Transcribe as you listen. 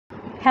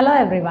Hello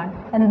everyone.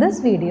 In this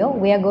video,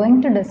 we are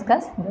going to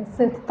discuss the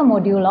 6th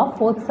module of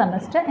 4th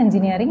semester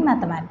Engineering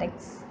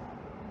Mathematics.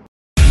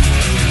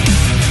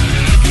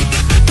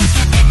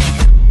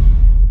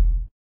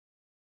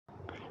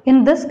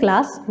 In this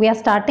class, we are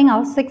starting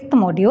our 6th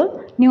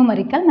module,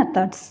 Numerical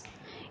Methods.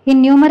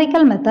 In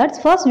numerical methods,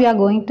 first we are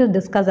going to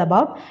discuss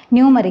about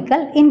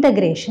numerical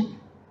integration.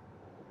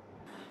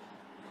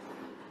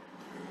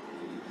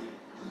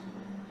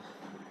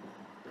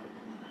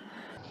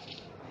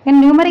 In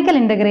numerical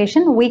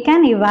integration, we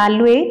can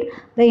evaluate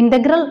the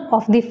integral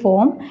of the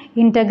form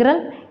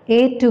integral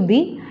a to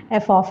b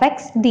f of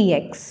x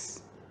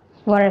dx,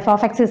 where f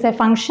of x is a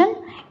function,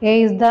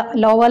 a is the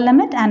lower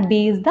limit and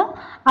b is the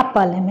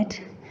upper limit.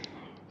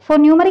 For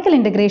numerical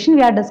integration,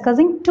 we are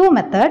discussing two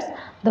methods.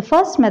 The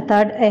first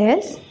method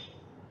is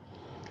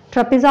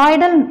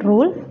trapezoidal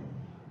rule,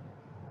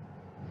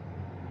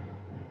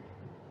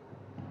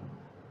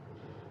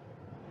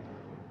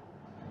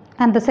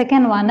 and the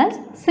second one is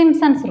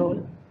Simpson's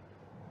rule.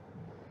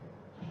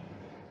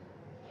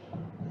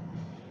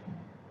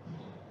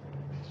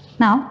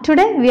 Now,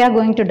 today we are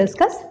going to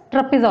discuss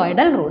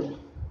trapezoidal rule.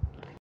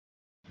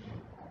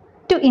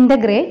 To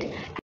integrate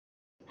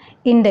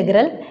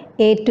integral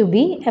a to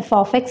b f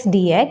of x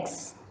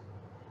dx,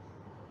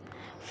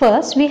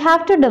 first we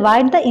have to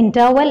divide the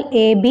interval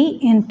ab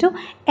into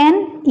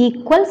n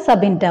equal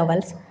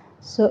subintervals.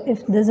 So,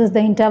 if this is the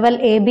interval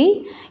ab,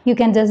 you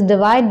can just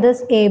divide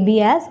this ab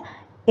as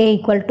a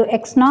equal to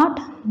x0,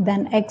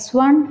 then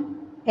x1,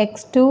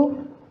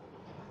 x2,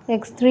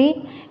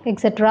 x3,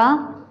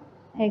 etc.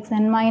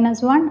 xn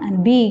minus 1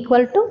 and b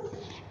equal to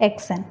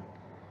xn.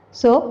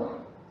 So,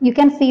 you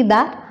can see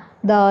that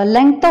the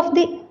length of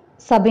the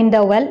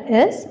subinterval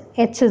is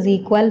h is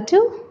equal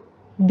to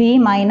b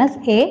minus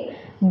a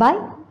by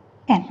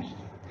n.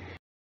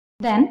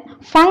 Then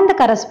find the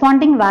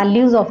corresponding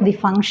values of the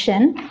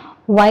function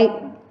y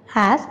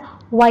as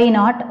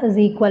y0 is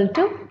equal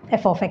to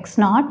f of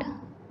x0,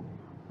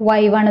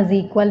 y1 is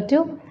equal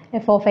to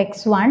f of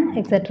x1,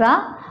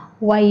 etc.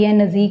 yn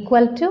is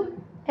equal to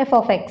f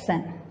of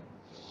xn.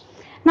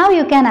 Now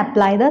you can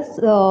apply this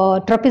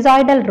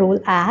trapezoidal rule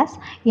as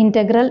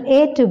integral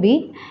a to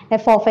b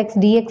f of x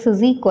dx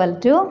is equal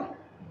to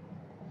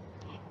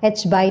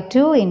h by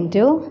 2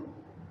 into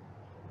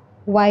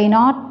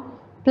y0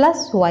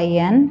 plus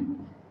yn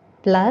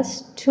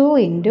plus 2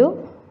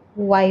 into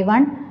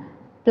y1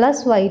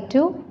 plus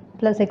y2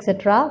 plus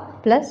etc.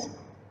 plus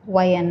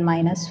yn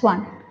minus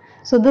 1.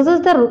 So this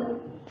is the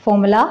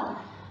formula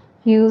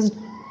used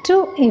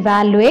to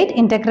evaluate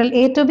integral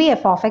a to b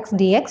f of x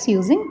dx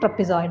using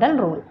trapezoidal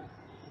rule.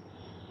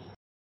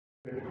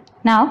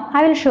 Now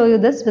I will show you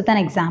this with an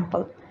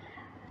example.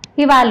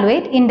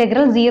 Evaluate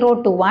integral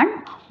 0 to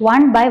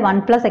 1 by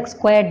 1 plus x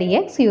square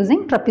dx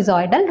using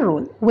trapezoidal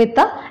rule with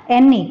the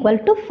n equal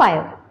to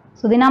 5.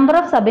 So the number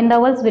of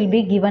subintervals will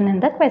be given in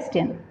the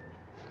question.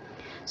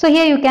 So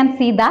here you can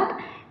see that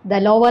the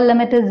lower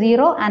limit is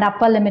 0 and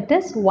upper limit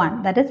is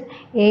 1. That is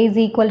a is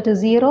equal to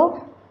 0,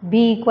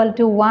 b equal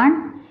to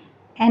 1,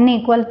 n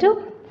equal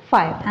to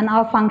 5, and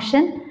our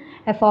function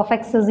f of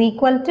x is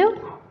equal to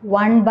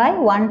 1 by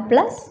 1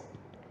 plus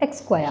x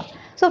square.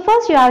 So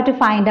first you have to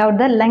find out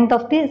the length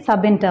of the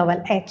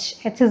subinterval h.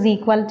 H is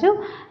equal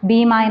to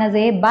b minus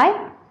a by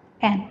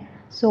n.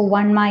 So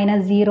 1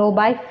 minus 0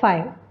 by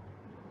 5.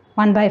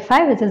 1 by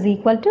 5 which is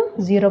equal to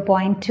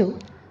 0.2.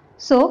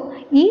 So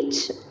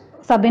each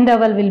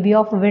subinterval will be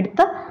of width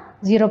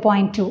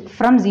 0.2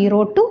 from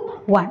 0 to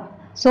 1.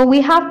 So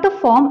we have to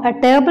form a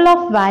table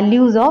of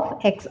values of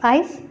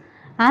xi's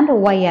and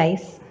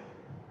yi's.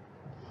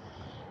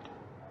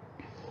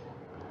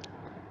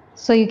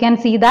 So you can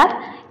see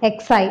that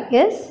x0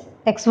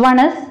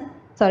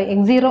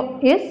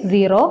 is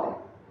 0,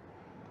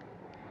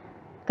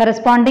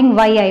 corresponding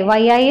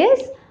yi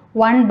is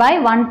 1 by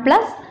 1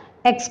 plus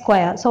x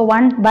square. So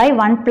 1 by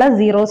 1 plus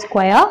 0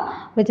 square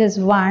which is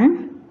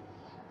 1.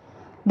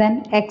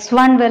 Then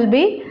x1 will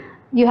be,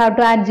 you have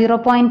to add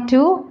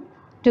 0.2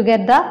 to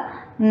get the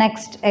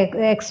next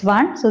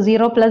x1, so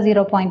 0 plus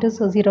 0.2,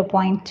 so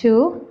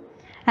 0.2,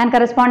 and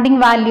corresponding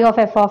value of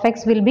f of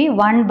x will be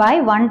 1 by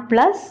 1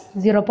 plus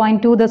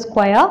 0.2 the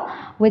square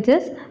which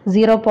is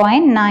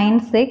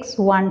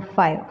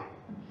 0.9615.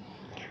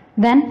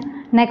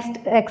 Then next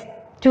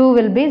x2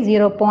 will be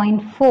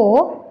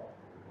 0.4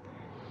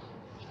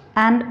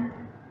 and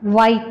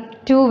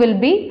y2 will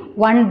be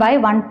 1 by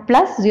 1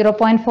 plus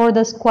 0.4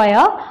 the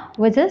square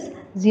which is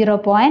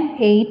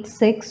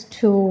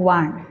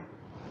 0.8621.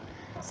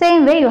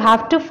 Same way you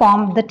have to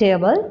form the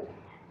table.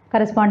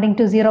 Corresponding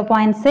to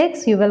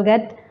 0.6 you will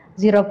get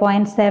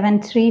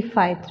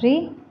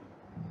 0.7353,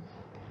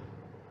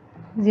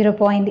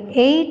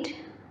 0.8,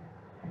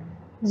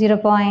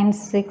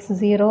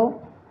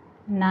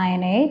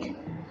 0.6098,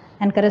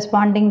 and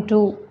corresponding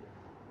to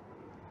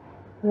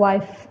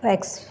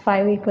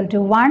x5 equal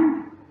to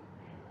 1,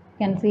 you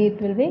can see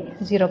it will be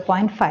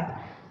 0.5.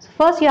 So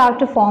first you have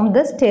to form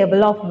this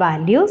table of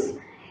values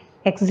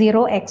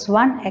x0,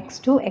 x1,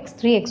 x2, x3,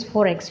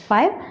 x4,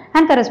 x5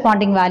 and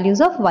corresponding values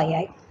of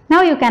yi.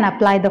 Now you can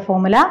apply the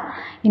formula.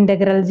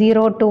 Integral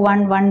 0 to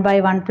 1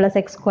 by 1 plus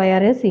x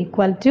square is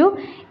equal to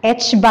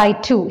h by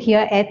 2.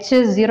 Here h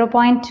is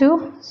 0.2.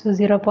 So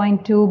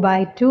 0.2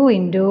 by 2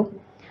 into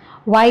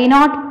y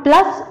naught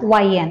plus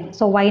yn.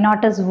 So y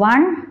naught is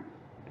 1.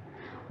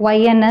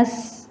 Yn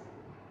is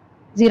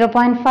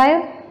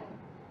 0.5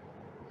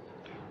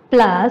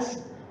 plus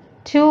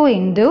 2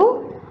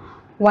 into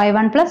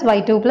y1 plus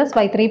y2 plus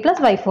y3 plus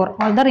y4,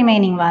 all the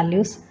remaining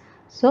values.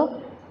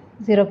 So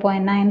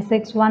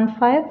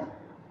 0.9615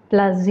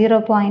 plus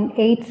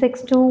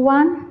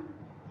 0.8621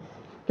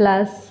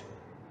 plus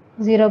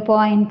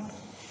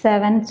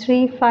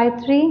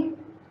 0.7353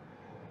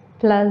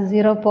 plus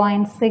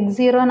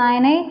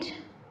 0.6098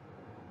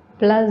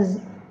 plus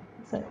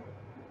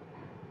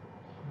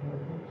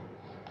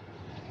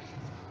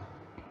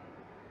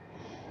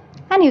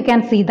and you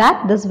can see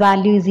that this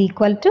value is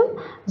equal to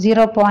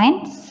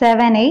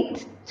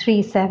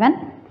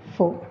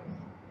 0.78374.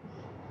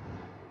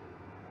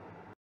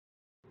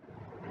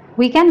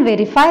 We can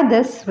verify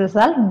this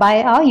result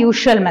by our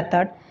usual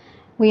method.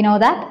 We know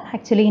that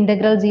actually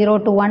integral 0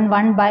 to 1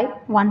 by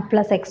 1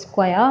 plus x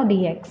square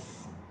dx.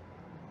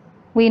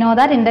 We know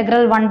that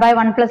integral 1 by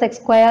 1 plus x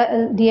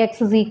square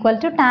dx is equal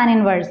to tan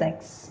inverse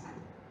x.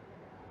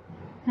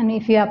 And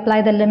if you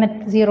apply the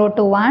limit 0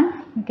 to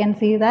 1, you can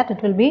see that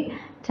it will be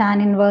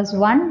tan inverse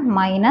 1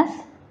 minus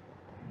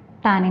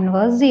tan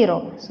inverse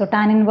 0. So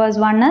tan inverse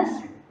 1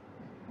 is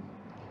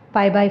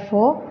pi by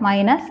 4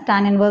 minus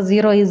tan inverse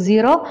 0 is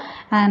 0,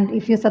 and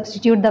if you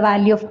substitute the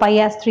value of pi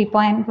as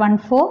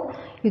 3.14,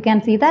 you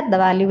can see that the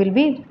value will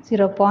be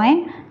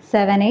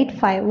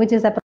 0.785, which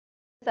is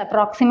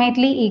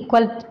approximately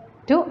equal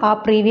to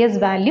our previous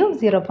value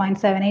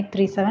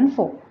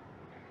 0.78374.